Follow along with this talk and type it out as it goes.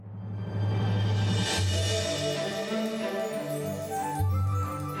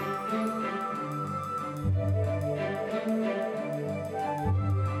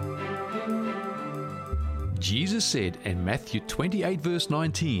Jesus said in Matthew 28 verse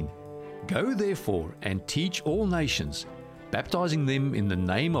 19, "Go therefore and teach all nations, baptizing them in the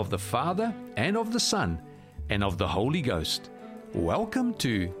name of the Father and of the Son and of the Holy Ghost." Welcome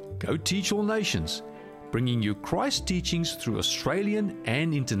to Go Teach All Nations, bringing you Christ teachings through Australian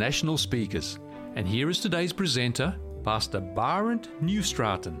and international speakers. And here is today's presenter, Pastor Barend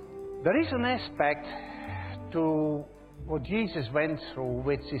Nieuwstraten. There is an aspect to what Jesus went through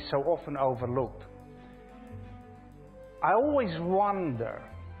which is so often overlooked. I always wonder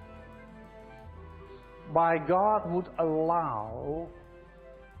why God would allow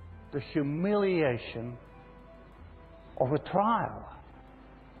the humiliation of a trial.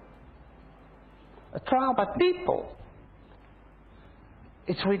 A trial by people.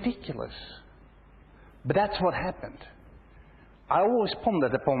 It's ridiculous. But that's what happened. I always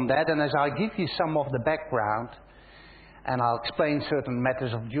pondered upon that, and as I give you some of the background, and I'll explain certain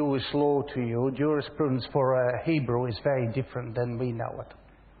matters of Jewish law to you, jurisprudence for a Hebrew is very different than we know it.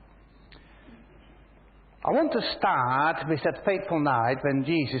 I want to start with that fateful night when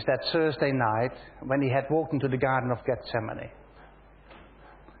Jesus, that Thursday night, when he had walked into the Garden of Gethsemane.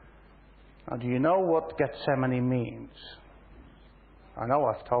 Now, do you know what Gethsemane means? I know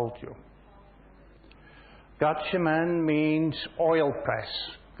I've told you. Gethsemane means oil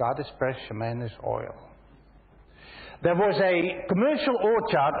press. God is press, shemen is oil. There was a commercial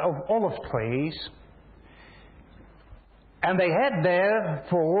orchard of olive trees, and they had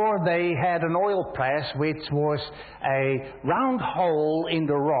an oil press which was a round hole in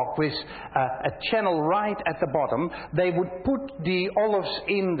the rock with a channel right at the bottom. They would put the olives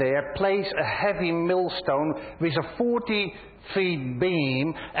in there, place a heavy millstone with a 40-feet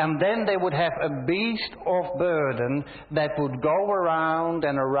beam, and then they would have a beast of burden that would go around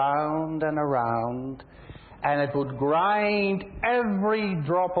and around and around, and it would grind every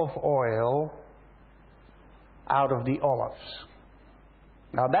drop of oil out of the olives.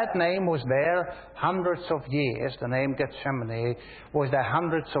 Now that name was there hundreds of years. The name Gethsemane was there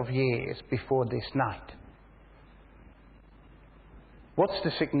hundreds of years before this night. What's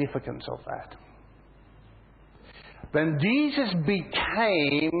the significance of that? When Jesus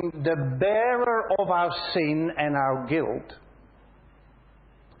became the bearer of our sin and our guilt,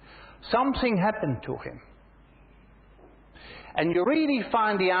 something happened to him. And you really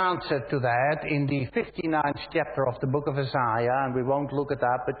find the answer to that in the 59th chapter of the book of Isaiah, and we won't look it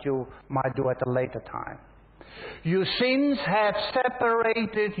up, but you might do at a later time. Your sins have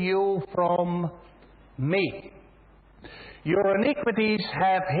separated you from me. Your iniquities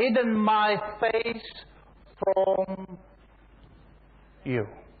have hidden my face from you.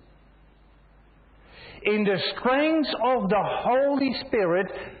 In the strength of the Holy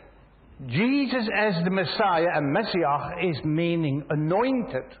Spirit, Jesus as the Messiah, and Messiah is meaning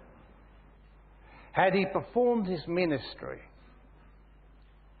anointed, had he performed his ministry.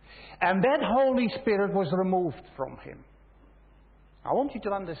 And that Holy Spirit was removed from him. I want you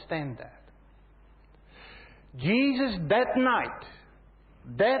to understand that. Jesus that night,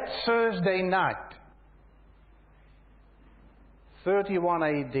 that Thursday night, 31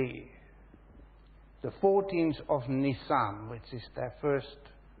 AD, the 14th of Nisan, which is their first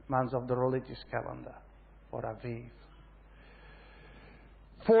months of the religious calendar, or Aviv.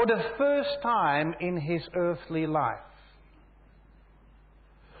 For the first time in his earthly life,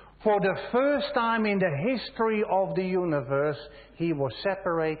 for the first time in the history of the universe, he was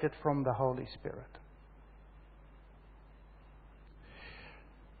separated from the Holy Spirit.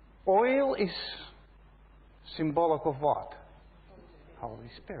 Oil is symbolic of what? Holy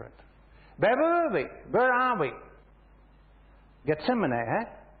Spirit. Where were we? Where are we? Gethsemane, eh?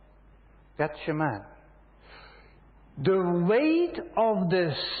 Gethsemane. The weight of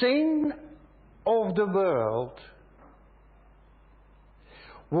the sin of the world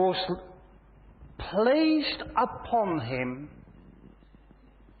was placed upon him,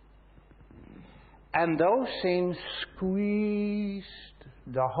 and those sins squeezed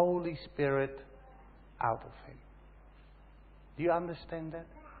the Holy Spirit out of him. Do you understand that?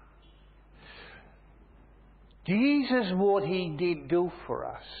 Jesus, what he did do for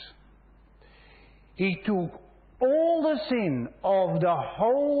us, he took all the sin of the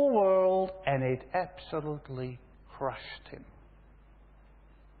whole world and it absolutely crushed him.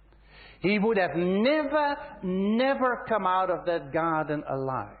 He would have never come out of that garden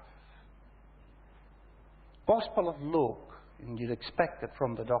alive. Gospel of Luke, and you'd expect it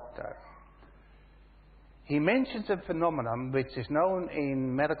from the doctor, he mentions a phenomenon which is known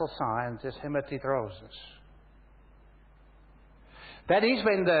in medical science as hematidrosis. That is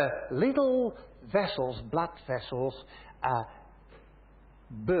when the little vessels, blood vessels,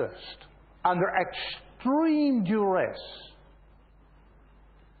 burst under extreme duress.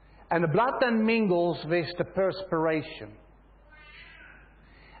 And the blood then mingles with the perspiration.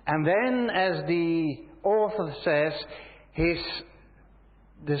 And then, as the author says,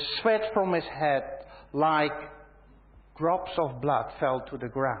 the sweat from his head, like drops of blood, fell to the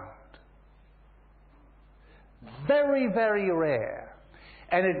ground. Very, very rare.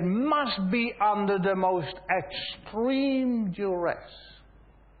 And it must be under the most extreme duress.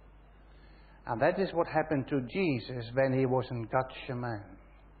 And that is what happened to Jesus when he was in Gethsemane.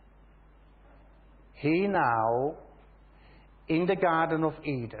 He now, in the Garden of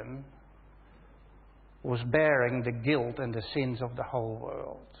Eden, was bearing the guilt and the sins of the whole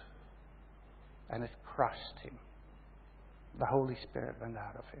world. And it crushed him. The Holy Spirit went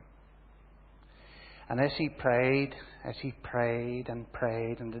out of him. And as he prayed and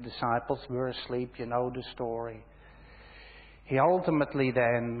prayed, and the disciples were asleep, you know the story. He ultimately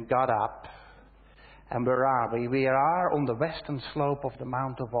then got up. And where are we? We are on the western slope of the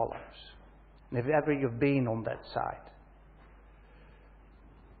Mount of Olives. And if ever you've been on that side,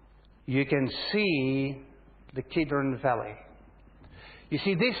 you can see the Kidron Valley. You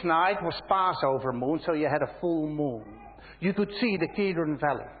see, this night was Passover moon, so you had a full moon. You could see the Kidron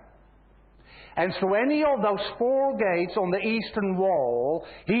Valley. And through any of those 4 gates on the eastern wall,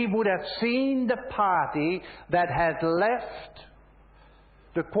 he would have seen the party that had left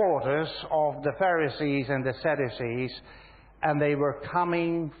the quarters of the Pharisees and the Sadducees, and they were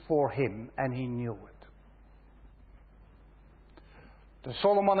coming for him, and he knew it. The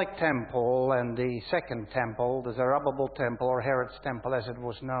Solomonic Temple and the Second Temple, the Zerubbabel Temple, or Herod's Temple as it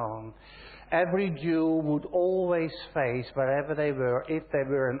was known, every Jew would always face, wherever they were, if they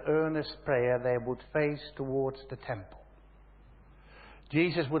were in earnest prayer, they would face towards the temple.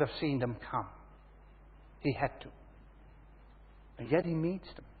 Jesus would have seen them come. He had to. And yet he meets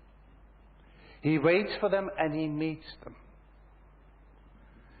them. He waits for them and he meets them.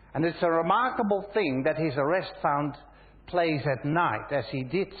 And it's a remarkable thing that his arrest found place at night, as he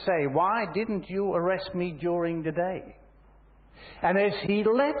did say, "Why didn't you arrest me during the day?" And as he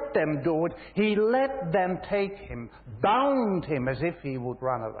let them do it, he let them take him, bound him as if he would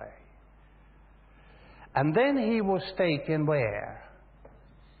run away. And then he was taken where?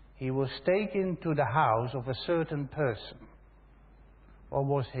 He was taken to the house of a certain person. What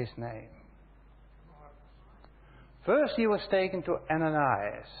was his name? First he was taken to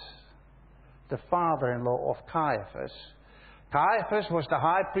Ananias, the father-in-law of Caiaphas. Caiaphas was the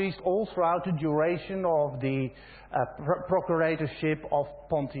high priest all throughout the duration of the procuratorship of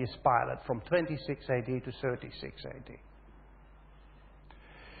Pontius Pilate, from 26 AD to 36 AD.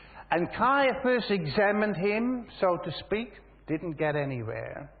 And Caiaphas examined him, so to speak, didn't get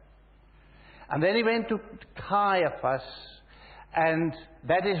anywhere. And then he went to Caiaphas, and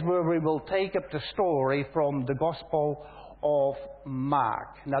that is where we will take up the story from the Gospel of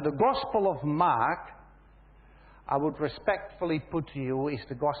Mark. Now, the Gospel of Mark, I would respectfully put to you, is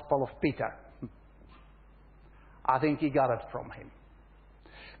the Gospel of Peter. I think he got it from him.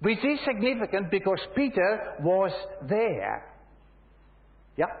 Which is significant because Peter was there.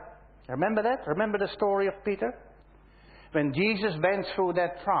 Yeah? Remember that? Remember the story of Peter? When Jesus went through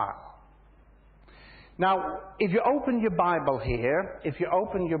that trial. Now, if you open your Bible here, if you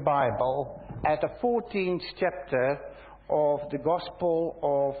open your Bible at the 14th chapter of the Gospel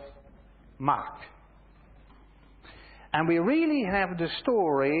of Mark. And we really have the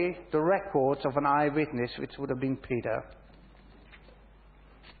story, the records of an eyewitness, which would have been Peter.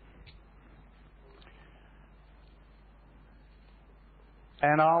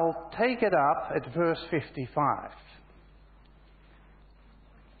 And I'll take it up at verse 55.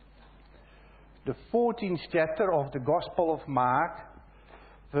 The 14th chapter of the Gospel of Mark,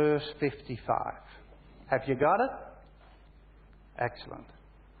 verse 55. Have you got it? Excellent.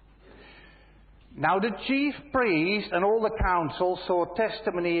 Now the chief priest and all the council saw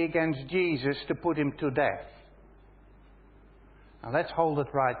testimony against Jesus to put him to death. Now let's hold it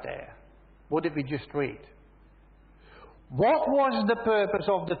right there. What did we just read? What was the purpose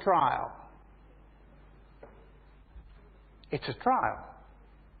of the trial? It's a trial.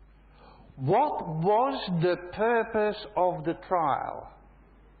 What was the purpose of the trial?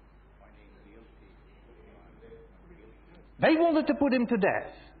 They wanted to put him to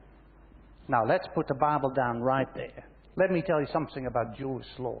death. Now let's put the Bible down right there. Let me tell you something about Jewish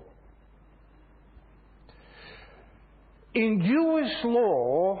law. In Jewish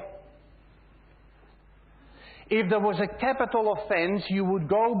law, if there was a capital offense, you would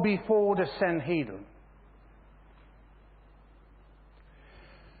go before the Sanhedrin.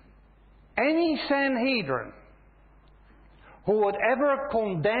 Any Sanhedrin who would ever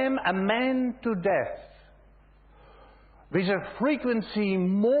condemn a man to death with a frequency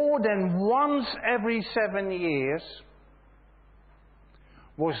more than once every 7 years,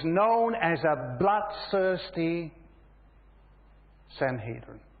 was known as a bloodthirsty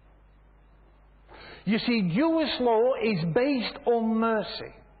Sanhedrin. You see, Jewish law is based on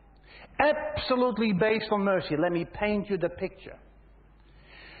mercy. Absolutely based on mercy. Let me paint you the picture.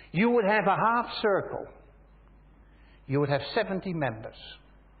 You would have a half circle. You would have 70 members.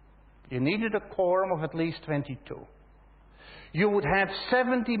 You needed a quorum of at least 22. You would have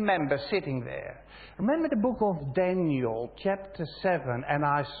 70 members sitting there. Remember the book of Daniel, chapter 7, and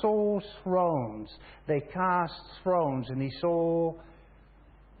I saw thrones. They cast thrones, and he saw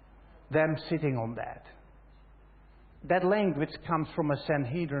them sitting on that. That language comes from a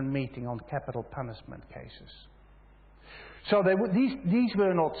Sanhedrin meeting on capital punishment cases. So these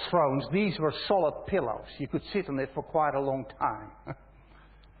were not thrones, these were solid pillows. You could sit on it for quite a long time.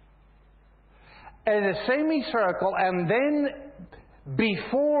 And a semicircle, and then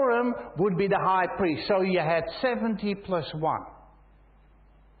before him would be the high priest. So you had 70 plus 1.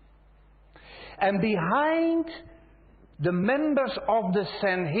 And behind the members of the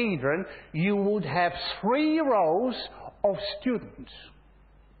Sanhedrin, you would have 3 rows of students.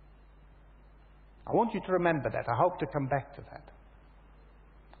 I want you to remember that. I hope to come back to that.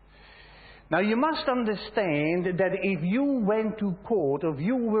 Now you must understand that if you went to court, or if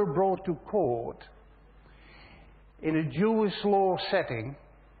you were brought to court in a Jewish law setting,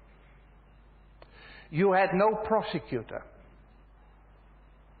 you had no prosecutor.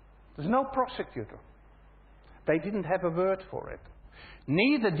 There's no prosecutor. They didn't have a word for it.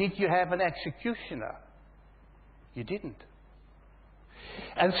 Neither did you have an executioner. You didn't.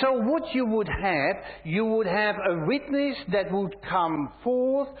 And so what you would have a witness that would come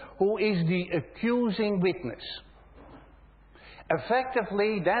forth who is the accusing witness.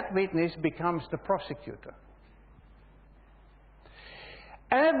 Effectively, that witness becomes the prosecutor.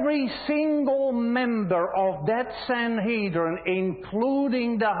 Every single member of that Sanhedrin,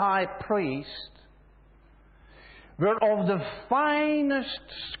 including the high priest, were of the finest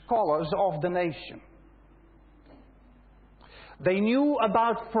scholars of the nation. They knew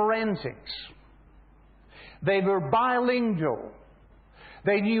about forensics. They were bilingual.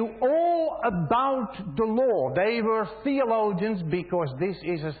 They knew all about the law. They were theologians because this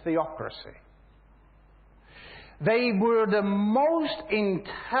is a theocracy. They were the most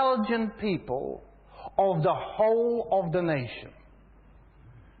intelligent people of the whole of the nation.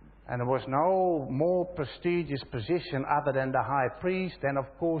 And there was no more prestigious position other than the high priest than, of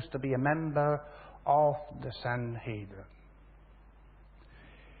course, to be a member of the Sanhedrin.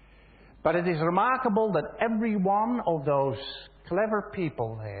 But it is remarkable that every one of those clever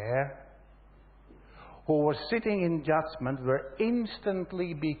people there who were sitting in judgment were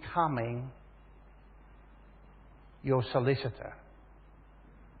instantly becoming your solicitor.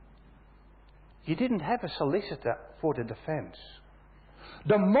 You didn't have a solicitor for the defense.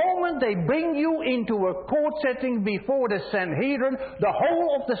 The moment they bring you into a court setting before the Sanhedrin, the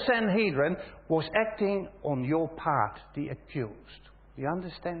whole of the Sanhedrin was acting on your part, the accused. Do you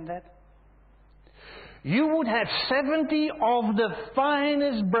understand that? You would have 70 of the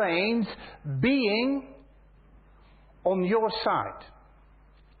finest brains being on your side.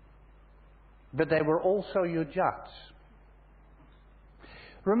 But they were also your judge.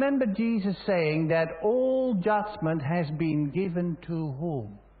 Remember Jesus saying that all judgment has been given to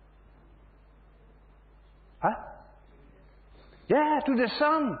whom? Huh? Yeah, to the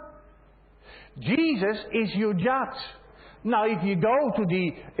Son. Jesus is your judge. Now, if you go to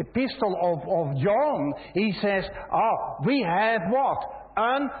the epistle of John, he says, we have what?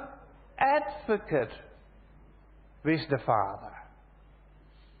 An advocate with the Father.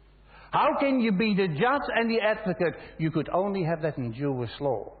 How can you be the judge and the advocate? You could only have that in Jewish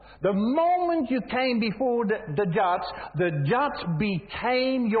law. The moment you came before the judge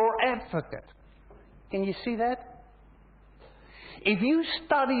became your advocate. Can you see that? If you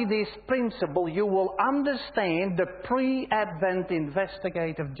study this principle, you will understand the pre-Advent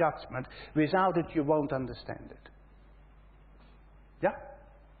investigative judgment. Without it, you won't understand it. Yeah?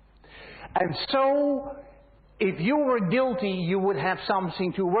 And so, if you were guilty, you would have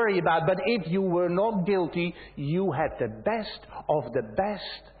something to worry about. But if you were not guilty, you had the best of the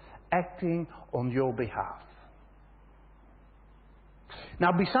best acting on your behalf.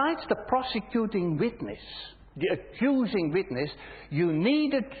 Now, besides the prosecuting witness, the accusing witness, you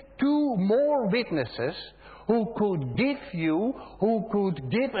needed 2 more witnesses who could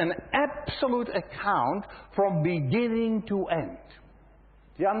give an absolute account from beginning to end.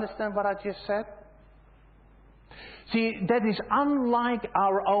 Do you understand what I just said? See, that is unlike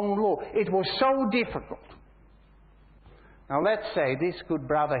our own law. It was so difficult. Now let's say this good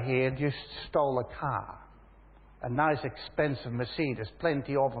brother here just stole a car. A nice expensive Mercedes,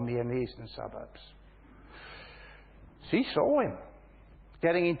 plenty of them here in the eastern suburbs. She saw him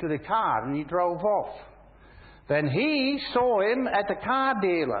getting into the car and he drove off. Then he saw him at the car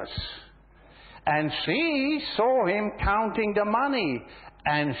dealers. And she saw him counting the money.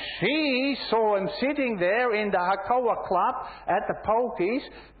 And she saw him sitting there in the Hakoah Club at the pokies,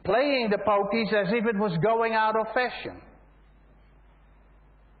 playing the pokies as if it was going out of fashion.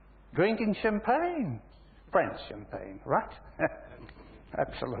 Drinking champagne. French champagne, right?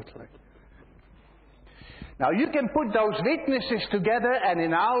 Absolutely. Now you can put those witnesses together, and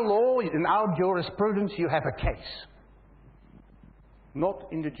in our law, in our jurisprudence, you have a case. Not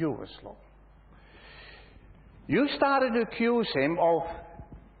in the Jewish law. You started to accuse him of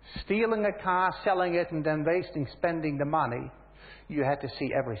stealing a car, selling it, and then spending the money. You had to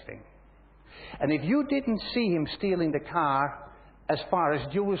see everything. And if you didn't see him stealing the car, as far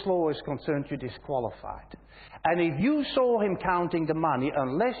as Jewish law is concerned, you're disqualified. And if you saw him counting the money,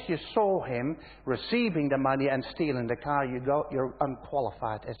 unless you saw him receiving the money and stealing the car, you're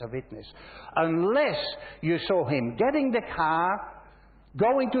unqualified as a witness. Unless you saw him getting the car,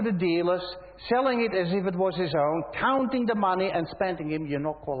 going to the dealers, selling it as if it was his own, counting the money and spending it, you're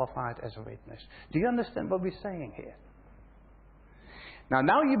not qualified as a witness. Do you understand what we're saying here?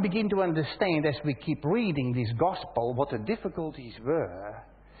 Now you begin to understand, as we keep reading this gospel, what the difficulties were,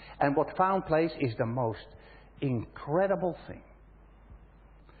 and what found place is the most incredible thing.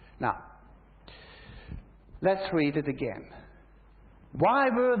 Now, let's read it again. Why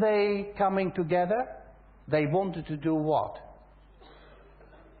were they coming together? They wanted to do what?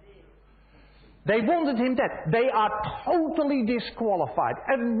 They wanted him dead. They are totally disqualified,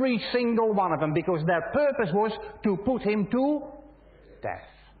 every single one of them, because their purpose was to put him to death.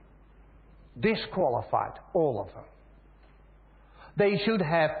 Disqualified, all of them. They should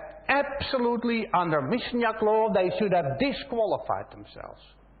have absolutely, under Mishnah law, they should have disqualified themselves.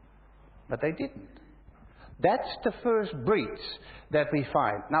 But they didn't. That's the first breach that we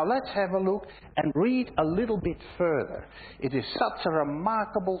find. Now let's have a look and read a little bit further. It is such a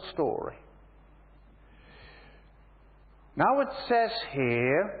remarkable story. Now it says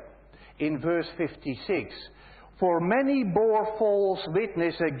here in verse 56, for many bore false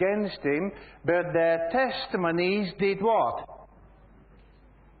witness against him, but their testimonies did what?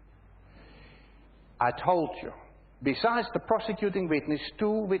 I told you. Besides the prosecuting witness,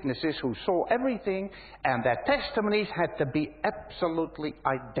 2 witnesses who saw everything, and their testimonies had to be absolutely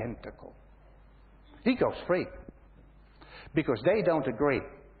identical. He goes free. Because they don't agree.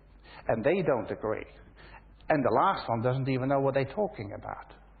 And they don't agree. And the last one doesn't even know what they're talking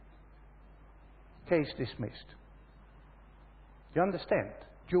about. Case dismissed. You understand?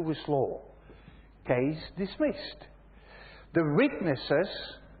 Jewish law. Case dismissed. The witnesses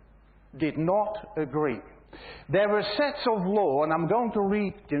did not agree. There were sets of law, and I'm going to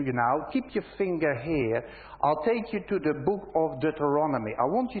read to you now. Keep your finger here. I'll take you to the book of Deuteronomy. I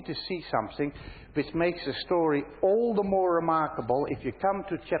want you to see something which makes the story all the more remarkable if you come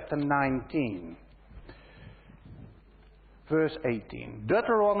to chapter 19. Verse 18.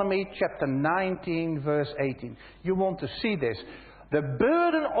 Deuteronomy chapter 19, verse 18. You want to see this. The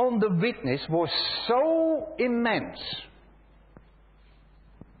burden on the witness was so immense.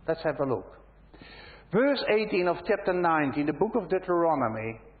 Let's have a look. Verse 18 of chapter 19, the book of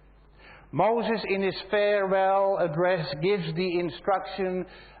Deuteronomy. Moses, in his farewell address, gives the instruction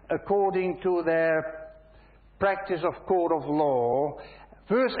according to their practice of court of law.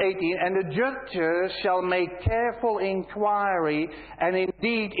 Verse 18, and the judges shall make careful inquiry, and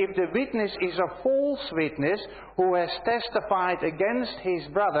indeed, if the witness is a false witness who has testified against his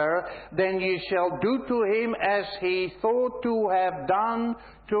brother, then ye shall do to him as he thought to have done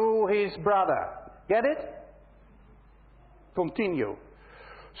to his brother. Get it? Continue.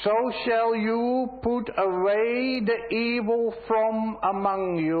 So shall you put away the evil from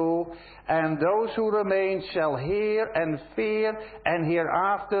among you, and those who remain shall hear and fear, and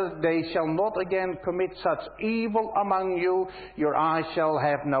hereafter they shall not again commit such evil among you. Your eye shall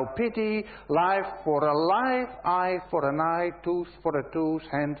have no pity, life for a life, eye for an eye, tooth for a tooth,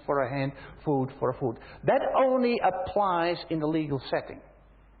 hand for a hand, food for a food. That only applies in the legal setting.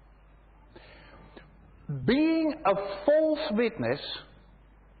 Being a false witness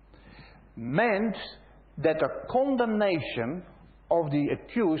meant that the condemnation of the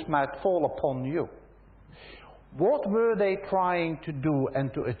accused might fall upon you. What were they trying to do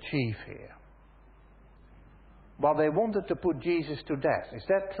and to achieve here? Well, they wanted to put Jesus to death. Is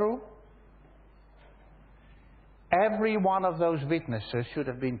that true? Every one of those witnesses should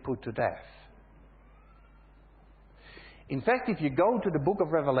have been put to death. In fact, if you go to the book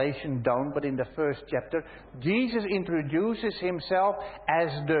of Revelation, don't, but in the first chapter, Jesus introduces himself as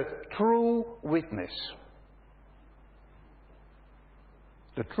the true witness.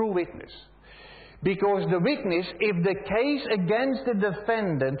 The true witness. Because the witness, if the case against the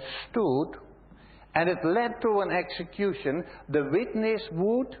defendant stood and it led to an execution, the witness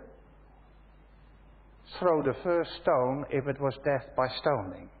would throw the first stone if it was death by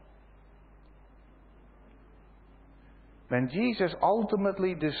stoning. When Jesus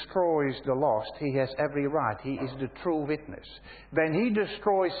ultimately destroys the lost, he has every right. He is the true witness. When he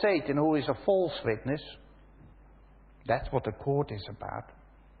destroys Satan, who is a false witness, that's what the court is about.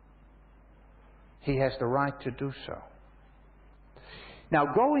 He has the right to do so. Now,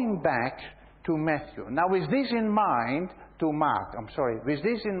 going back to Matthew. Now, with this in mind, with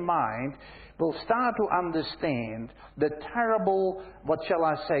this in mind, we'll start to understand the terrible, what shall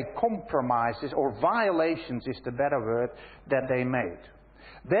I say, compromises or violations is the better word, that they made.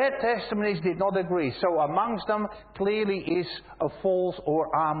 Their testimonies did not agree. So amongst them clearly is a false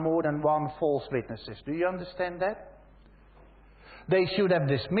or are more than one false witnesses. Do you understand that? They should have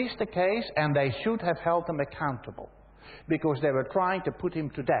dismissed the case and they should have held them accountable. Because they were trying to put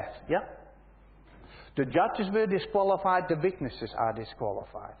him to death. Yeah? The judges were disqualified, the witnesses are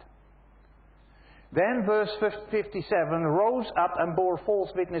disqualified. Then verse 57, rose up and bore false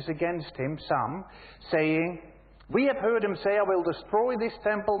witness against him, some, saying, we have heard him say, I will destroy this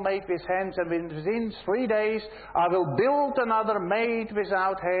temple made with hands, and within 3 days I will build another made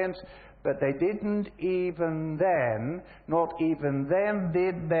without hands. But they didn't even then, not even then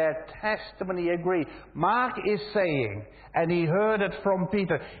did their testimony agree. Mark is saying, and he heard it from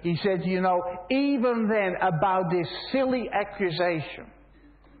Peter, he said, you know, even then about this silly accusation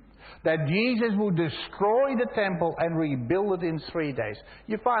that Jesus would destroy the temple and rebuild it in 3 days.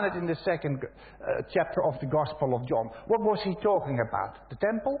 You find it in the second chapter of the Gospel of John. What was he talking about? The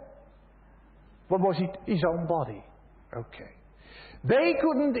temple? What was it? His own body. Okay. They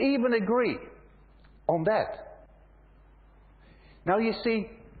couldn't even agree on that. Now you see,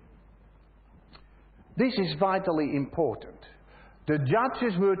 this is vitally important. The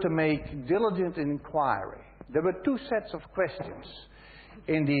judges were to make diligent inquiry. There were 2 sets of questions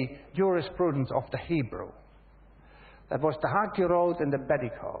in the jurisprudence of the Hebrew. That was the Hakirot and the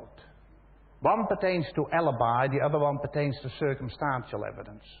Bedikot. One pertains to alibi, the other one pertains to circumstantial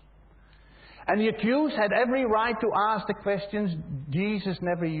evidence. And the accused had every right to ask the questions. Jesus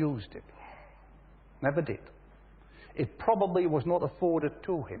never used it. Never did. It probably was not afforded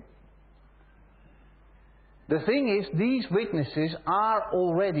to him. The thing is, these witnesses are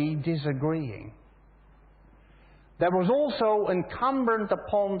already disagreeing. There was also incumbent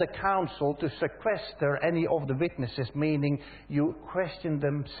upon the council to sequester any of the witnesses, meaning you question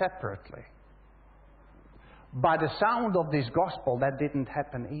them separately. By the sound of this gospel, that didn't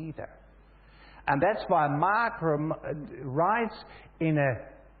happen either. And that's why Mark writes in a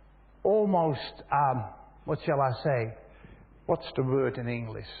almost, what shall I say? What's the word in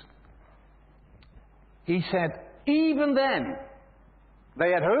English? He said, even then,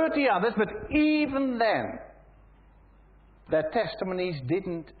 they had heard the others, but even then, their testimonies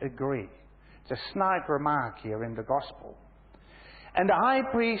didn't agree. It's a snide remark here in the Gospel. And the high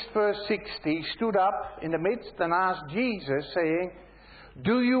priest, verse 60, stood up in the midst and asked Jesus, saying,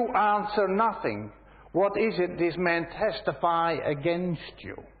 do you answer nothing? What is it this man testify against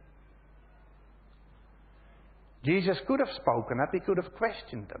you? Jesus could have spoken up. He could have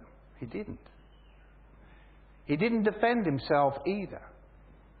questioned them. He didn't. He didn't defend himself either.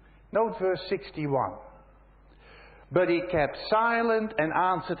 Note verse 61. But he kept silent and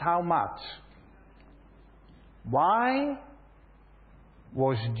answered how much? Why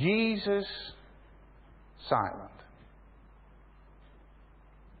was Jesus silent?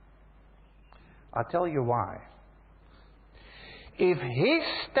 I'll tell you why. If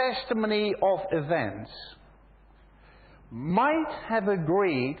his testimony of events might have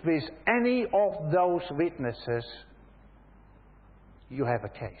agreed with any of those witnesses, you have a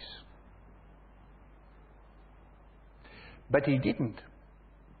case. But he didn't.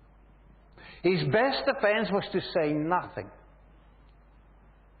 His best defense was to say nothing.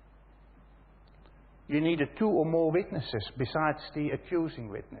 You needed 2 or more witnesses besides the accusing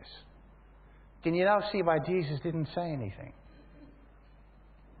witness. Can you now see why Jesus didn't say anything?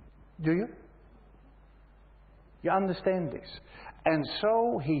 Do you? You understand this? And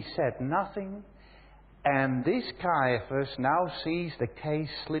so he said nothing, and this Caiaphas now sees the case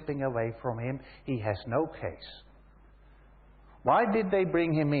slipping away from him. He has no case. Why did they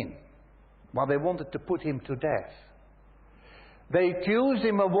bring him in? Well, they wanted to put him to death. They accused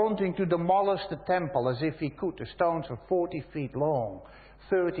him of wanting to demolish the temple as if he could. The stones were 40 feet long,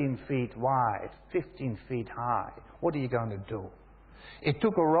 13 feet wide, 15 feet high. What are you going to do? It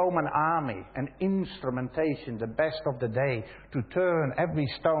took a Roman army and instrumentation, the best of the day, to turn every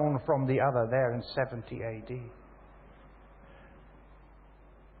stone from the other there in 70 AD.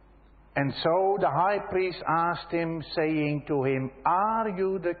 And so the high priest asked him, saying to him, "Are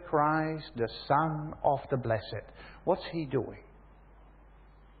you the Christ, the Son of the Blessed?" What's he doing?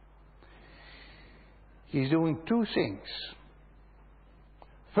 He's doing two things.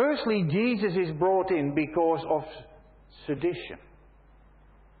 Firstly, Jesus is brought in because of sedition.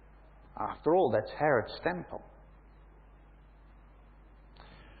 After all, that's Herod's temple.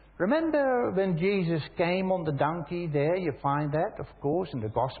 Remember when Jesus came on the donkey there? You find that, of course, in the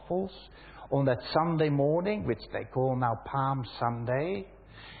Gospels. On that Sunday morning, which they call now Palm Sunday.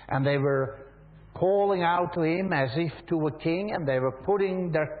 And they were calling out to him as if to a king. And they were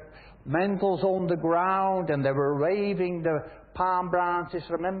putting their mantles on the ground. And they were waving the palm branches.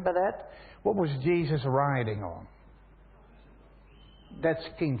 Remember that? What was Jesus riding on? That's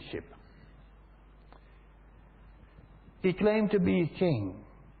kingship. He claimed to be a king.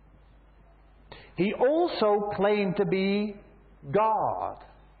 He also claimed to be God.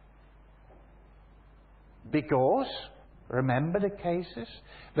 Because, remember the cases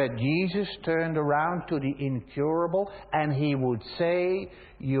where Jesus turned around to the incurable and he would say,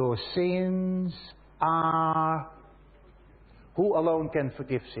 "Your sins are..." Who alone can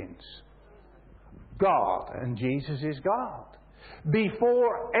forgive sins? God. And Jesus is God.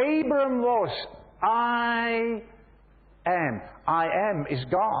 Before Abram was, I am. I am is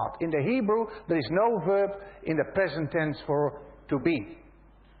God. In the Hebrew, there is no verb in the present tense for to be.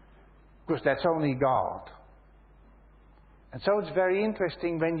 Because that's only God. And so it's very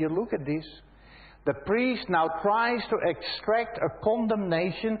interesting when you look at this. The priest now tries to extract a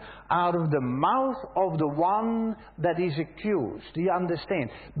condemnation out of the mouth of the one that is accused. Do you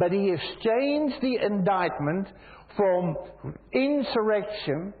understand? But he has changed the indictment from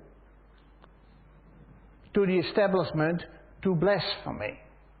insurrection to the establishment to blasphemy.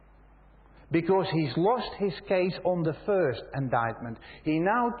 Because he's lost his case on the first indictment. He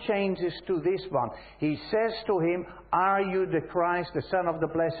now changes to this one. He says to him, "Are you the Christ, the Son of the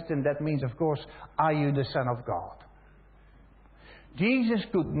Blessed?" And that means, of course, "Are you the Son of God?" Jesus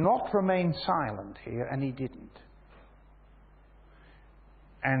could not remain silent here, and he didn't.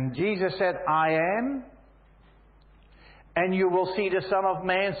 And Jesus said, "I am. And you will see the Son of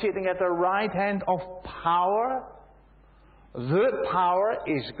Man sitting at the right hand of power." The power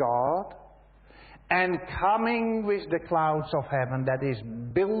is God. And coming with the clouds of heaven, that is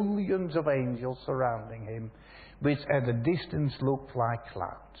billions of angels surrounding him, which at a distance look like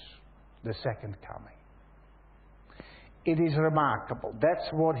clouds. The second coming. It is remarkable.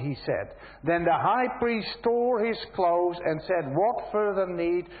 That's what he said. Then the high priest tore his clothes and said, "What further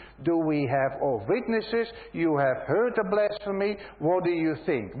need do we have of witnesses? You have heard the blasphemy. What do you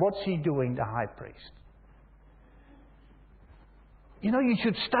think?" What's he doing, the high priest? You know, you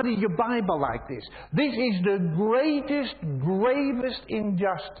should study your Bible like this. This is the greatest, gravest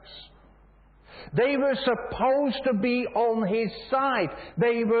injustice. They were supposed to be on his side.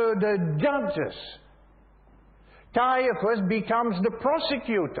 They were the judges. Caiaphas becomes the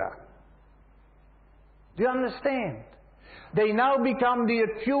prosecutor. Do you understand? They now become the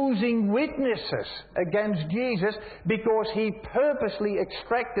accusing witnesses against Jesus because he purposely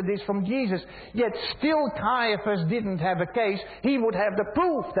extracted this from Jesus. Yet still Caiaphas didn't have a case. He would have the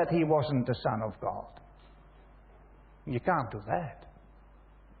proof that he wasn't the Son of God. You can't do that.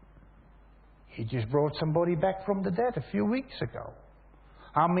 He just brought somebody back from the dead a few weeks ago.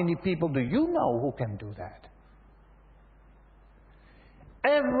 How many people do you know who can do that?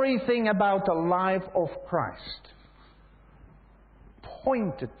 Everything about the life of Christ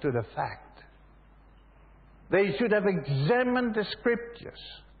pointed to the fact they should have examined the scriptures.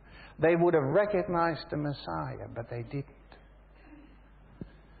 They would have recognized the Messiah, but they didn't.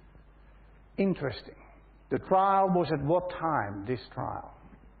 Interesting. The trial was at what time, this trial?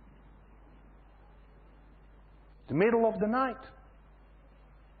 The middle of the night.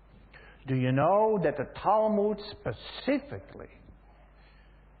 Do you know that the Talmud specifically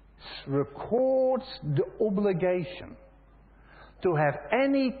records the obligation to have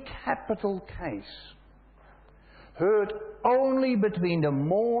any capital case heard only between the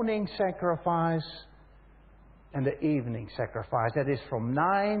morning sacrifice and the evening sacrifice. That is from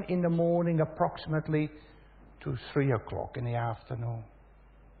 9 in the morning approximately to 3 o'clock in the afternoon.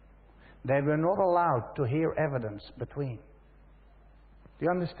 They were not allowed to hear evidence between. Do you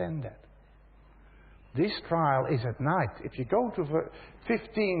understand that? This trial is at night. If you go to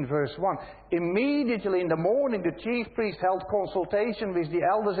 15 verse 1, immediately in the morning the chief priest held consultation with the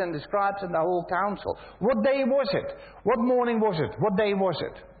elders and the scribes and the whole council. What day was it? What morning was it? What day was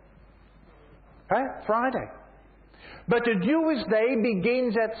it? Friday. But the Jewish day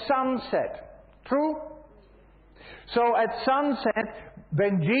begins at sunset. True? So at sunset,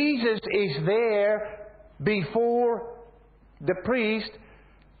 when Jesus is there before the priest,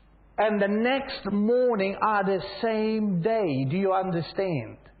 and the next morning are the same day. Do you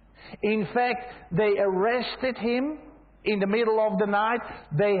understand? In fact, they arrested him in the middle of the night.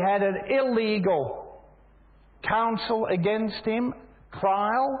 They had an illegal counsel against him,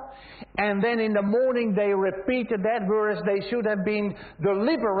 trial. And then in the morning they repeated that, whereas they should have been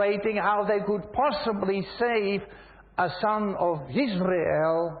deliberating how they could possibly save a son of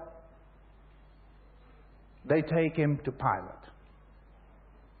Israel. They take him to Pilate.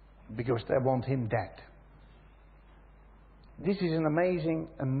 Because they want him dead. This is an amazing,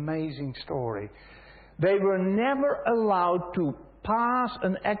 amazing story. They were never allowed to pass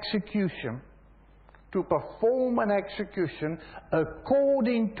an execution, to perform an execution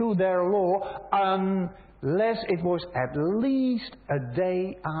according to their law, unless it was at least a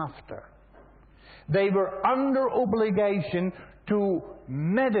day after. They were under obligation to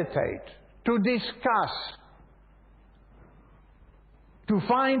meditate, to discuss, to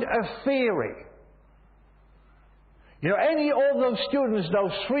find a theory. You know, any of those students,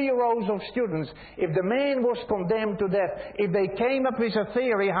 those 3 rows of students, if the man was condemned to death, if they came up with a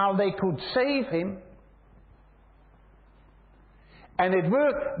theory how they could save him, and it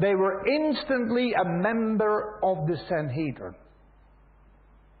worked, they were instantly a member of the Sanhedrin.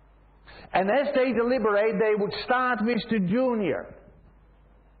 And as they deliberate, they would start with the junior.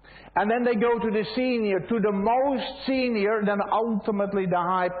 And then they go to the senior, to the most senior, then ultimately the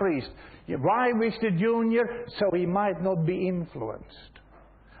high priest. Why with the junior? So he might not be influenced.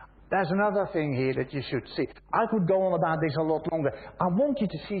 There's another thing here that you should see. I could go on about this a lot longer. I want you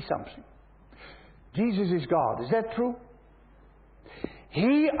to see something. Jesus is God. Is that true?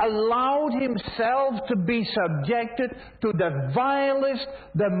 He allowed himself to be subjected to the vilest,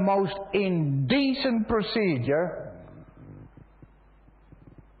 the most indecent procedure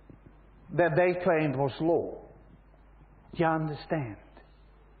that they claimed was law. Do you understand?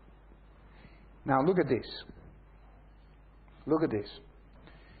 Now look at this. Look at this.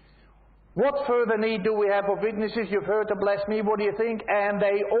 What further need do we have of witnesses? You've heard the blasphemy. What do you think? And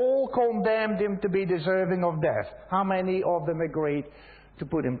they all condemned him to be deserving of death. How many of them agreed to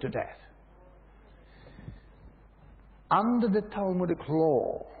put him to death? Under the Talmudic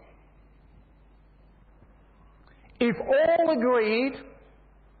law, if all agreed,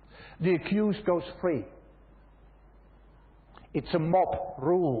 the accused goes free. It's a mob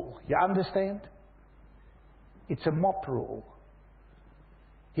rule. You understand? It's a mob rule.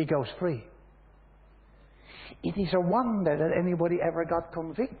 He goes free. It is a wonder that anybody ever got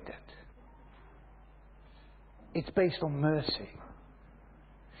convicted. It's based on mercy.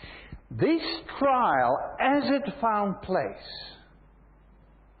 This trial, as it found place,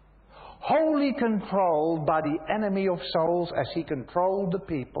 wholly controlled by the enemy of souls as he controlled the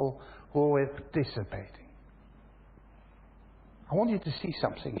people who were participating. I want you to see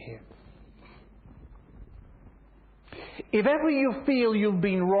something here. If ever you feel you've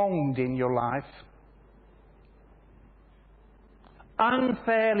been wronged in your life,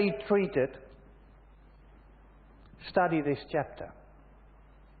 unfairly treated, study this chapter.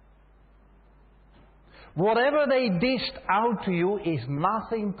 Whatever they dished out to you is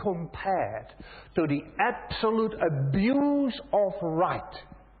nothing compared to the absolute abuse of right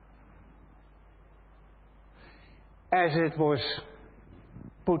as it was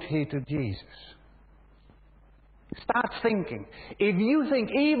put here to Jesus. Start thinking. If you think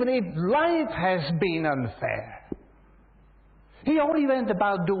even if life has been unfair, he only went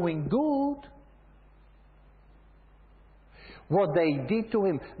about doing good. What they did to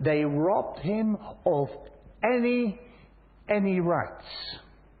him, they robbed him of any rights.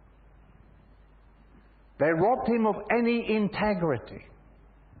 They robbed him of any integrity.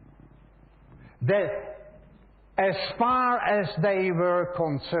 That as far as they were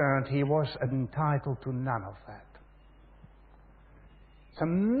concerned, he was entitled to none of that. It's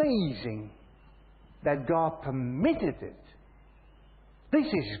amazing that God permitted it. This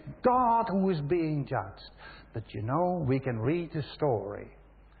is God who is being judged. But you know, we can read the story,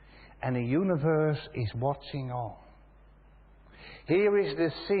 and the universe is watching on. Here is the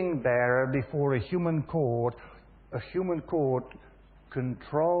sin bearer before a human court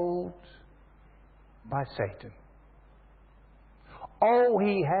controlled by Satan. Oh,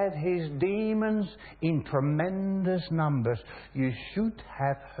 he had his demons in tremendous numbers. You should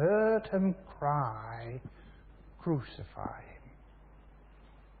have heard him cry, "Crucify him."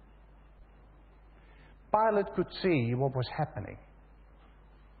 Pilate could see what was happening.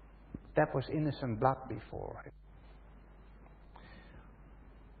 That was innocent blood before him.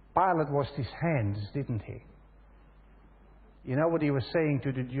 Pilate washed his hands, didn't he? You know what he was saying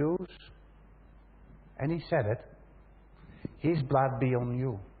to the Jews? And he said it. His blood be on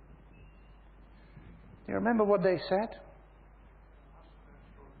you. Do you remember what they said?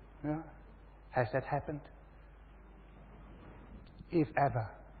 Yeah. Has that happened? If ever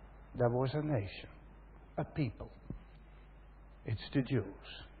there was a nation, a people, it's the Jews.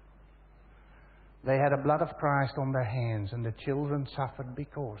 They had the blood of Christ on their hands, and the children suffered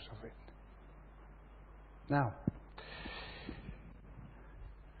because of it. Now,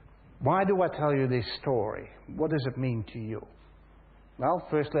 why do I tell you this story? What does it mean to you? Well,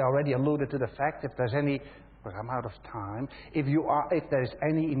 firstly, I already alluded to the fact if there's any, well, I'm out of time, if there's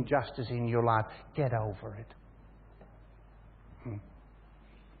any injustice in your life, get over it.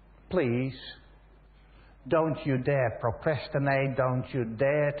 Please, don't you dare procrastinate, don't you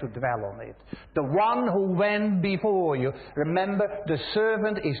dare to dwell on it. The one who went before you, remember, the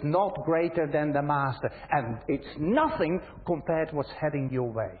servant is not greater than the master, and it's nothing compared to what's heading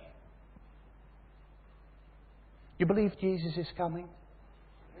your way. You believe Jesus is coming?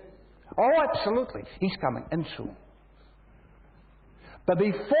 Oh, absolutely. He's coming, and soon. But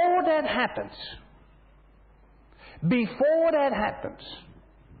before that happens,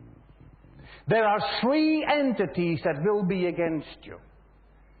 there are three entities that will be against you.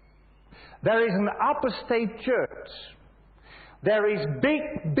 There is an apostate church. There is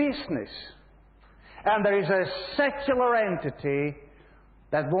big business. And there is a secular entity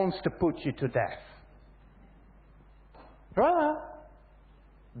that wants to put you to death.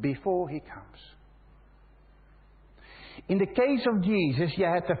 Before he comes. In the case of Jesus, you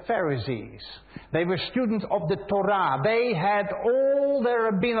had the Pharisees. They were students of the Torah. They had all their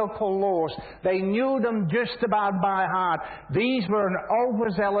rabbinical laws. They knew them just about by heart. These were an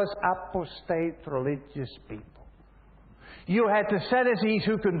overzealous, apostate, religious people. You had the Sadducees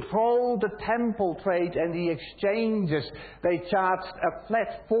who controlled the temple trade and the exchanges. They charged a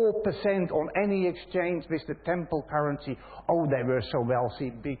flat 4% on any exchange with the temple currency. Oh, they were so wealthy,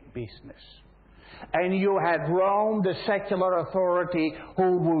 big business. And you had Rome, the secular authority,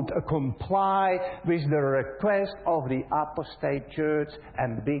 who would comply with the request of the apostate church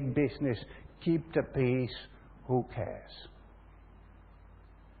and big business. Keep the peace, who cares?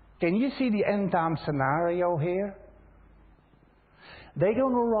 Can you see the end time scenario here? They're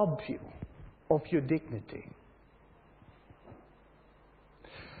going to rob you of your dignity.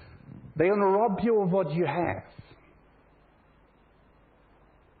 They're going to rob you of what you have.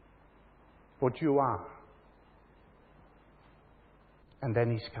 What you are. And then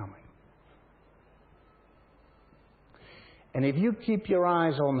he's coming. And if you keep your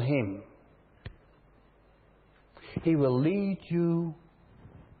eyes on him, he will lead you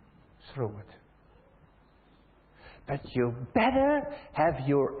through it. But you better have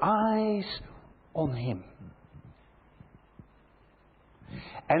your eyes on him.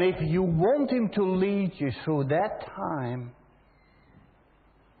 And if you want him to lead you through that time,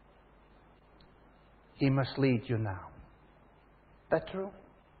 he must lead you now. That true?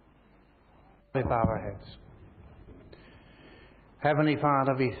 We bow our heads. Heavenly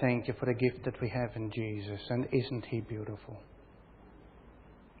Father, we thank you for the gift that we have in Jesus. And isn't he beautiful?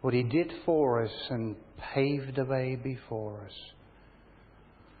 What he did for us and paved the way before us.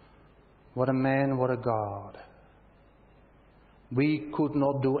 What a man, what a God. We could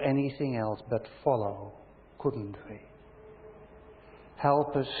not do anything else but follow, couldn't we?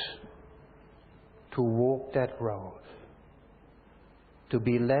 Help us to walk that road, to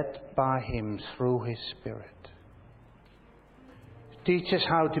be led by him through his Spirit. Teach us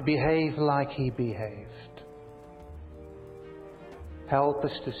how to behave like he behaved. Help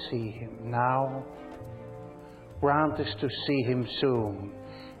us to see him now. Grant us to see him soon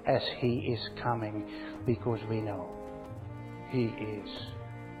as he is coming, because we know he is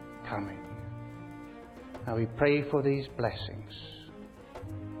coming. Now we pray for these blessings.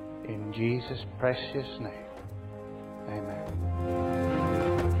 In Jesus' precious name. Amen.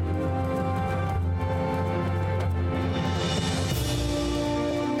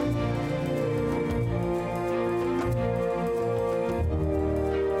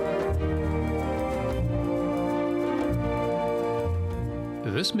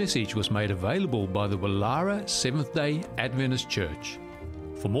 This message was made available by the Wallara Seventh-day Adventist Church.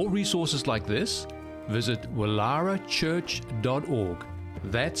 For more resources like this, visit woolarachurch.org.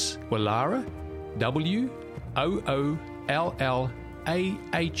 That's Woolara, WOOLLAHRA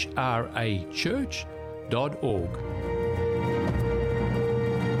church.org.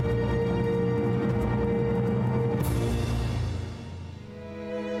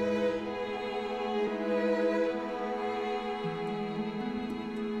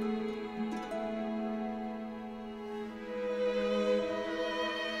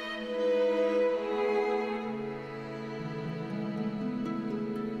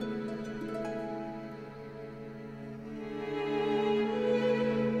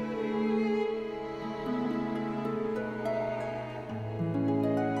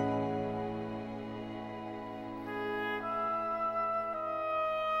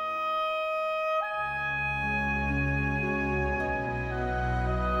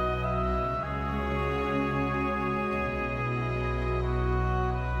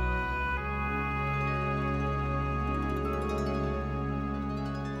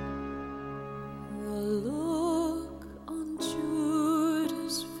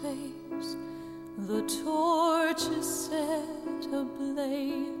 The torch is set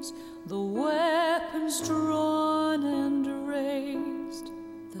ablaze, the weapons drawn and raised,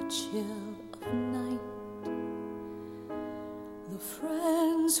 the chill of night. The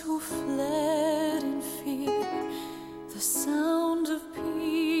friends who fled in fear, the sound of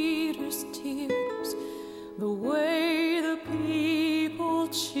Peter's tears, the way the people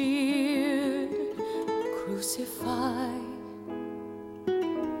cheered, crucify.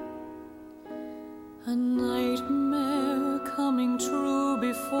 A nightmare coming true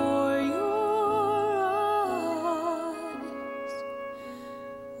before your eyes.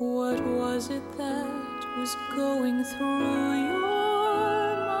 What was it that was going through your mind?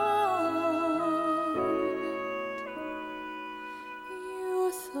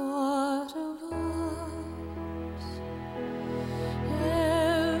 You thought of us,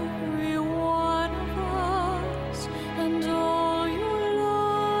 every one of us, and all your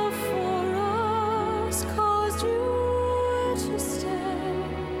love for us caused you to stay.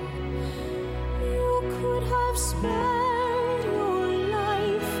 You could have spared your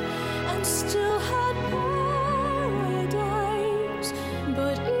life and still had paradise.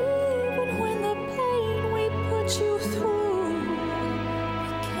 But even when the pain we put you through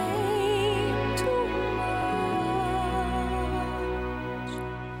became too much,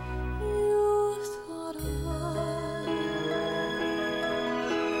 you thought of us.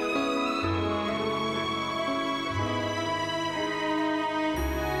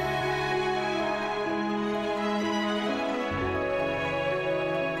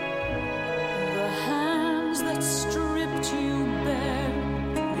 The hands that stripped you bare,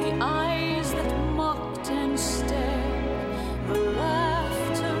 the eyes that mocked and stared, the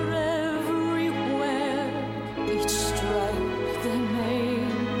laughter everywhere, each stripe they made,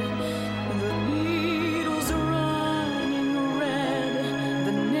 the needles running red,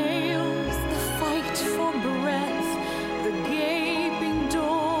 the nails, the fight for breath, the gaping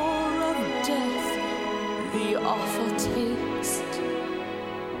door of death, the awful taste.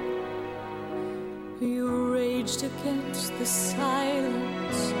 You raged against the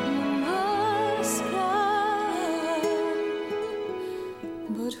silence in the sky.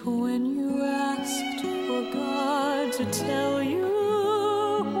 But when you asked for God to tell you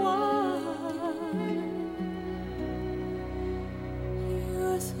why,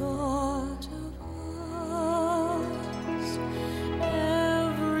 you thought of us,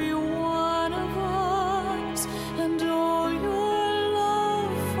 every one of us, and all your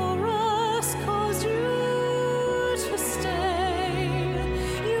love for us caused you to stay.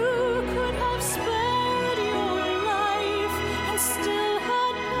 You could have spared your life and still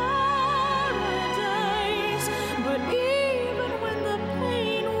had paradise. But even when the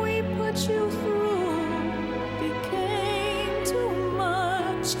pain we put you through became too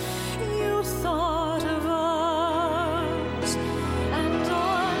much, you thought of us. And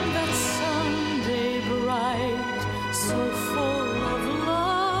on that Sunday bright, so full of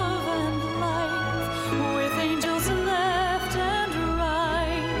love and life, with angels left and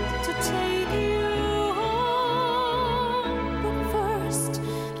right to take you home. But first,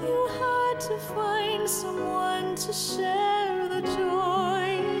 you had to find someone to share the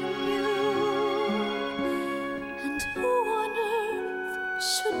joy you. And who on earth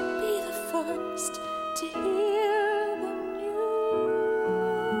should be the first to hear the news?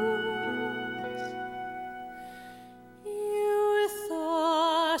 You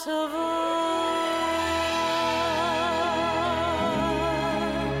thought of us,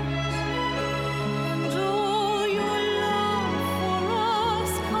 and all your love for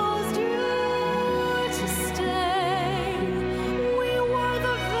us caused you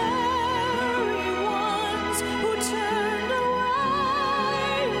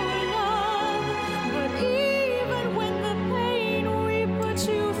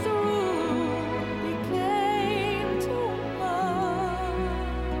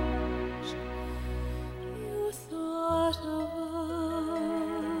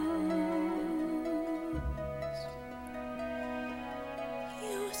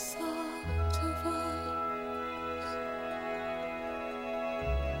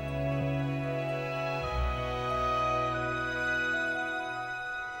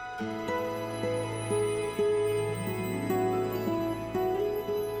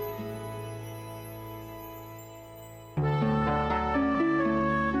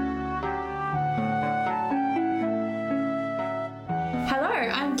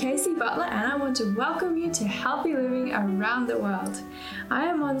Butler and I want to welcome you to Healthy Living Around the World. I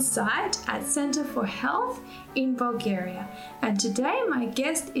am on site at Center for Health in Bulgaria, and today my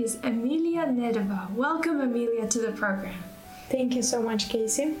guest is Emilia Nedova. Welcome, Emilia, to the program. Thank you so much,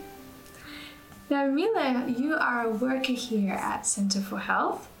 Casey. Now, Emilia, you are a worker here at Center for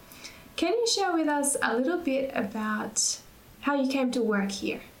Health. Can you share with us a little bit about how you came to work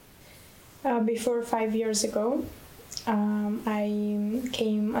here? Before 5 years ago, I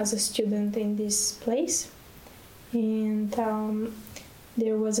came as a student in this place, and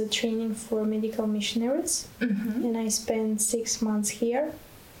there was a training for medical missionaries, and I spent 6 months here.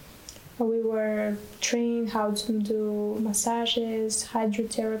 We were trained how to do massages,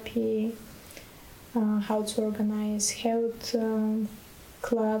 hydrotherapy, how to organize health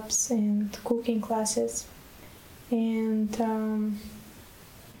clubs and cooking classes. And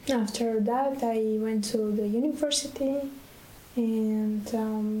after that, I went to the university,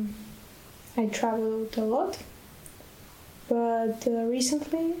 and I traveled a lot. But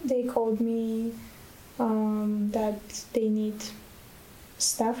recently, they called me that they need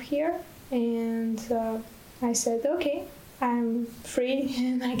staff here, and I said, okay, I'm free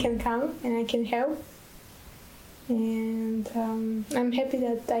and I can come and I can help. And I'm happy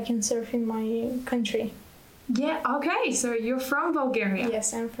that I can serve in my country. Yeah, okay, so you're from Bulgaria.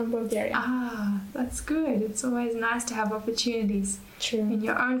 Yes, I'm from Bulgaria. Ah, that's good. It's always nice to have opportunities in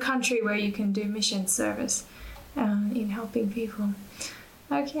your own country where you can do mission service in helping people.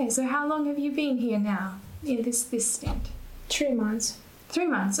 Okay, so how long have you been here now in this stint? 3 months. 3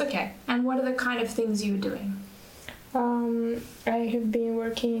 months, okay. And what are the kind of things you're doing? I have been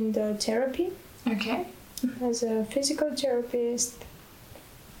working in the therapy. Okay. As a physical therapist.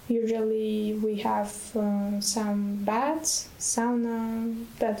 Usually we have some baths, sauna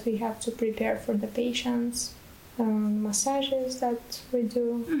that we have to prepare for the patients, massages that we do,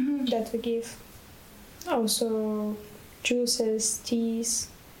 that we give, also juices, teas.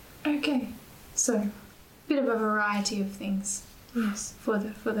 Okay, so a bit of a variety of things. Yes. For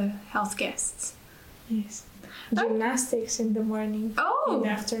the health guests. Yes. Gymnastics in the morning. Oh. In the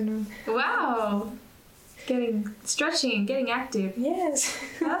afternoon. Wow. Stretching and getting active. Yes.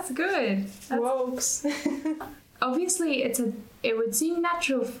 That's good. Walks. Obviously, it would seem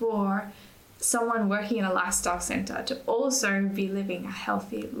natural for someone working in a lifestyle center to also be living a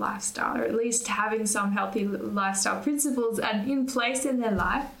healthy lifestyle, or at least having some healthy lifestyle principles and in place in their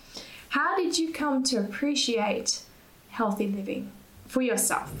life. How did you come to appreciate healthy living for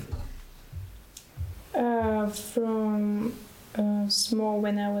yourself? From small,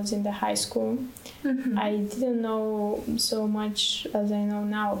 when I was in the high school, I didn't know so much as I know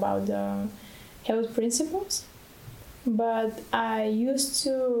now about the health principles, but I used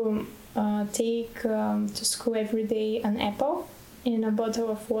to take to school every day an apple and a bottle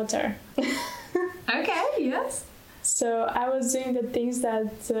of water. Okay, yes. So I was doing the things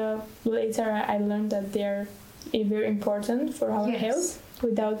that later I learned that they're very important for our health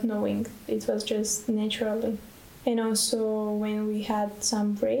without knowing. It was just naturally. And also when we had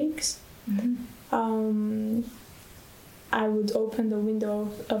some breaks, I would open the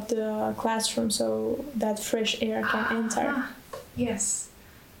window of the classroom so that fresh air can enter. Yes.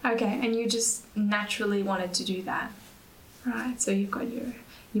 Okay, and you just naturally wanted to do that. Right, so you've got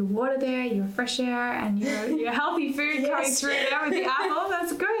your water there, your fresh air, and your healthy food coming through there with the apple.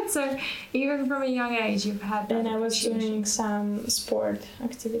 That's good. So even from a young age, you've had that. And I was doing some sport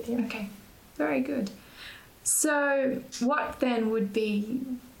activity. Okay, very good. So what then would be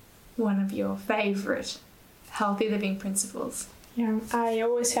one of your favorite healthy living principles? Yeah, I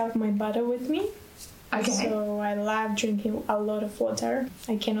always have my bottle with me. Okay. So I love drinking a lot of water.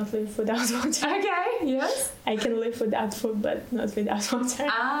 I cannot live without water. Okay, yes. I can live without food, but not without water.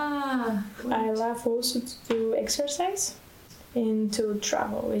 Ah. I love also to do exercise and to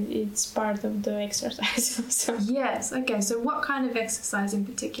travel. It's part of the exercise. So. Yes, okay. So what kind of exercise in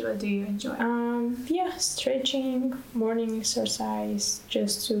particular do you enjoy? Stretching, morning exercise,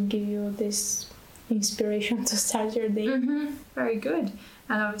 just to give you this inspiration to start your day. Very good.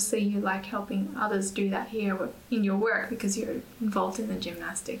 And obviously you like helping others do that here in your work because you're involved in the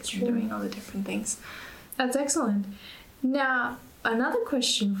gymnastics and doing all the different things. That's excellent. Now, another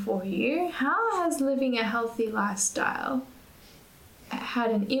question for you. How has living a healthy lifestyle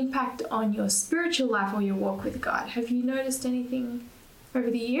had an impact on your spiritual life or your walk with God? Have you noticed anything over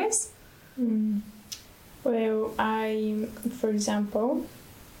the years? Well, for example,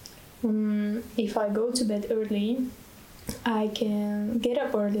 if I go to bed early, I can get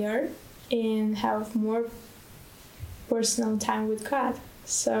up earlier and have more personal time with God.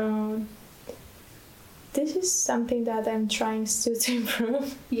 So this is something that I'm trying still to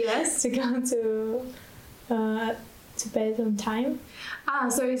improve. Yes. To go to bed on time.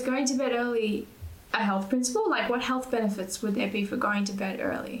 So is going to bed early a health principle? Like, what health benefits would there be for going to bed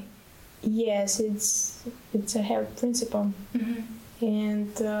early? Yes, it's a health principle. Mm-hmm.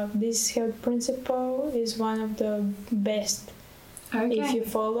 And this health principle is one of the best. Okay. If you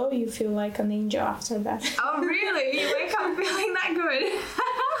follow, you feel like an angel after that. Oh, really? You wake up feeling that good?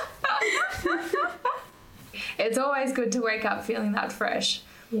 It's always good to wake up feeling that fresh.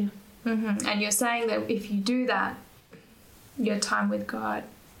 Yeah. Mm-hmm. And you're saying that if you do that, your time with God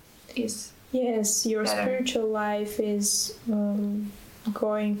is... Yes, your better. spiritual life is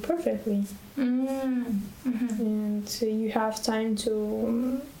going perfectly. Mm-hmm. And so you have time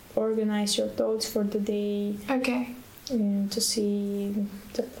to organize your thoughts for the day. Okay. And to see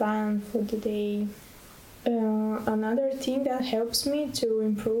the plan for the day. Another thing that helps me to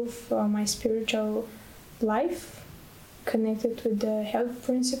improve my spiritual life connected with the health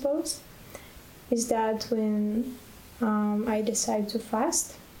principles is that when I decide to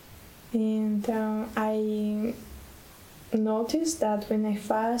fast, and I notice that when I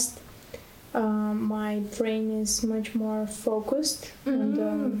fast, my brain is much more focused on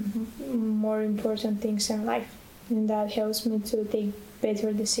the more important things in life. And that helps me to take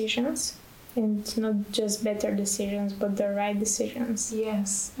better decisions. And not just better decisions, but the right decisions.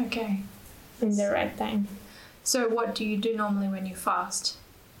 Yes. Okay. In the right time. So what do you do normally when you fast?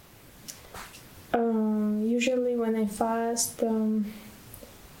 Usually when I fast,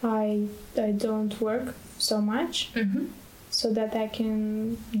 I don't work so much. Mm-hmm. So that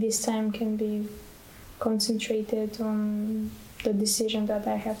this time can be concentrated on the decision that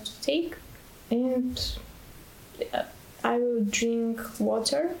I have to take. And I will drink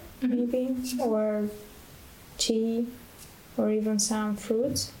water, maybe, or tea, or even some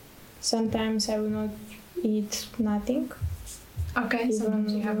fruits. Sometimes I will not eat nothing. Okay, Even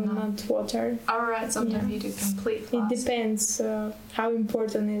sometimes you have not water. All right, sometimes Yeah. you do complete fast. It depends how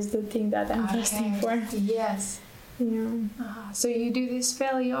important is the thing that I'm fasting for. Yes. Yeah. So you do this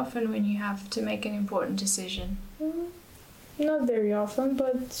fairly often when you have to make an important decision? Not very often,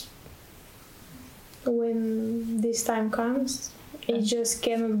 but when this time comes, it just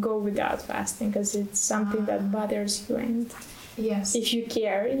cannot go without fasting because it's something that bothers you, and Yes. if you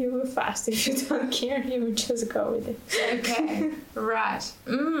care, you will fast. If you don't care, you will just go with it. Okay, right.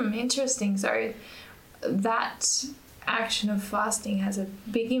 Interesting. So that action of fasting has a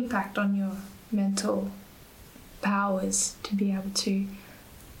big impact on your mental powers to be able to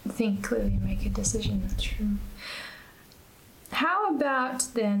think clearly and make a decision. True. How about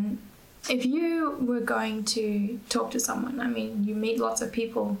then, if you were going to talk to someone, I mean, you meet lots of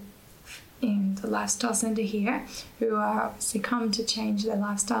people in the Lifestyle Centre here who are obviously come to change their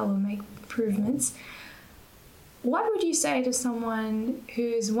lifestyle or make improvements. What would you say to someone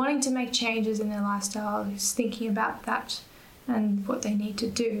who's wanting to make changes in their lifestyle, who's thinking about that and what they need to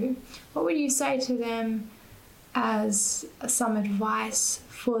do? What would you say to them as some advice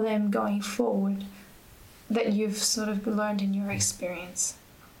for them going forward that you've sort of learned in your experience?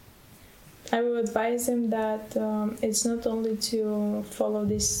 I will advise them that it's not only to follow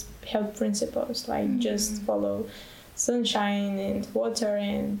these health principles, like just follow sunshine and water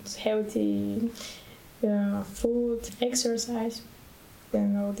and healthy food, exercise,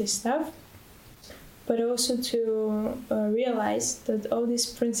 and all this stuff, but also to realize that all these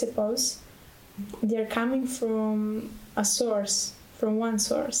principles, they're coming from a source, from one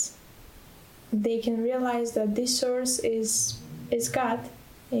source. They can realize that this source is God.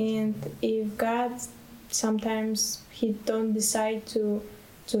 And if God sometimes he don't decide to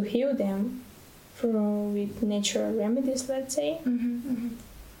heal them with natural remedies, let's say,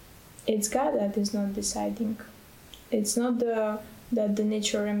 it's God that is not deciding. It's not that the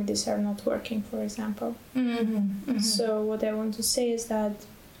natural remedies are not working, for example. So what I want to say is that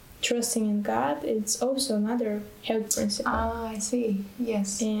trusting in God, it's also another health principle. Ah, I see.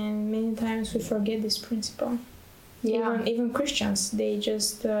 Yes. And many times we forget this principle. Yeah. Even Christians, they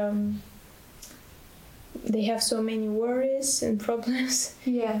just they have so many worries and problems.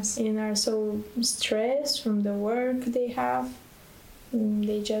 Yes. And are so stressed from the work they have. And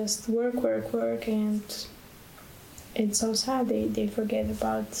they just work, and it's so sad. They forget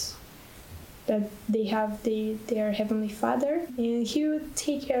about that they have their Heavenly Father, and He will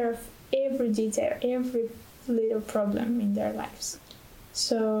take care of every detail, every little problem in their lives.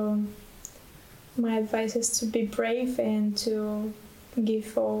 So my advice is to be brave and to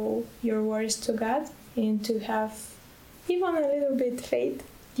give all your worries to God and to have even a little bit faith.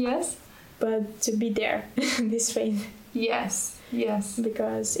 Yes. But to be there, this faith. Yes. Yes.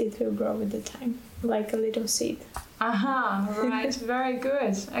 Because it will grow with the time. like a little seed. Right. Very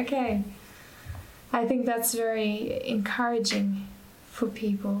good. Okay. I think that's very encouraging for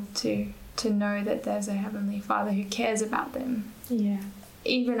people to know that there's a Heavenly Father who cares about them. Yeah.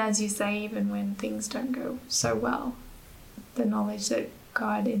 Even as you say, even when things don't go so well, the knowledge that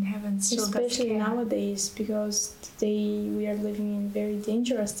God in heaven still does care. Especially nowadays, because today we are living in a very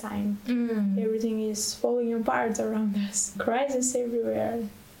dangerous time. Everything is falling apart around us. Crisis everywhere.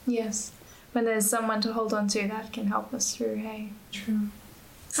 Yes. When there's someone to hold on to, that can help us through, hey? True.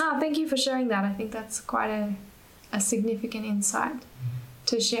 Thank you for sharing that. I think that's quite a significant insight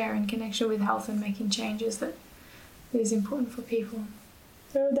to share in connection with health and making changes that is important for people.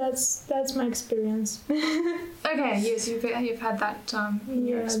 So that's my experience. Okay, yes, you've had that in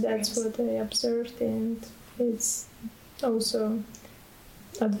your experience. That's what I observed, and it's also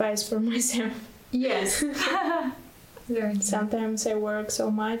advice for myself. Yes. Very good. Sometimes I work so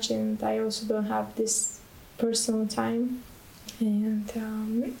much and I also don't have this personal time, and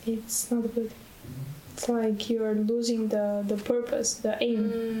it's not good. It's like you're losing the purpose, the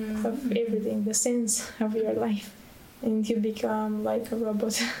aim of everything, the sense of your life, and you become like a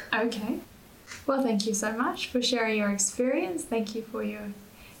robot. Okay. Well, thank you so much for sharing your experience. Thank you for your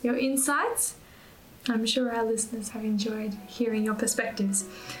insights. I'm sure our listeners have enjoyed hearing your perspectives.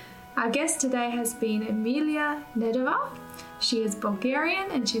 Our guest today has been Emilia Nedova. She is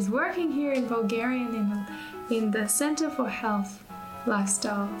Bulgarian and she's working here in Bulgaria in the Center for Health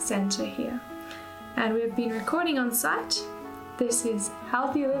Lifestyle Center here. And we've been recording on site. This is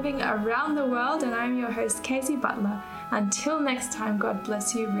Healthy Living Around the World, and I'm your host, Casey Butler. Until next time, God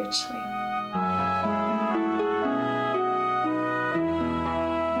bless you richly.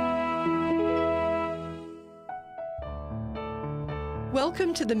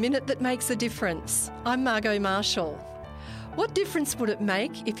 Welcome to the Minute That Makes a Difference. I'm Margot Marshall. What difference would it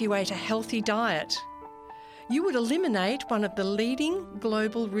make if you ate a healthy diet? You would eliminate one of the leading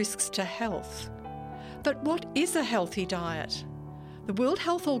global risks to health. But what is a healthy diet? The World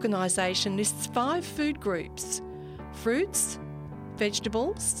Health Organization lists 5 food groups: fruits,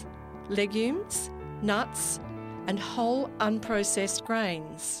 vegetables, legumes, nuts, and whole unprocessed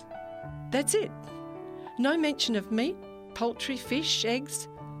grains. That's it. No mention of meat, poultry, fish, eggs,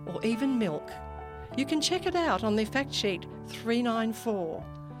 or even milk. You can check it out on their fact sheet 394.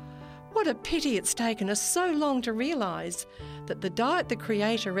 What a pity it's taken us so long to realise that the diet the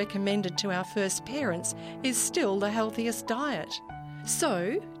Creator recommended to our first parents is still the healthiest diet.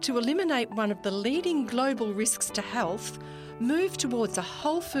 So, to eliminate one of the leading global risks to health, move towards a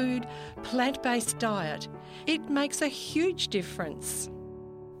whole food, plant-based diet. It makes a huge difference.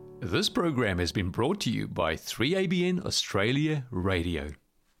 This program has been brought to you by 3ABN Australia Radio.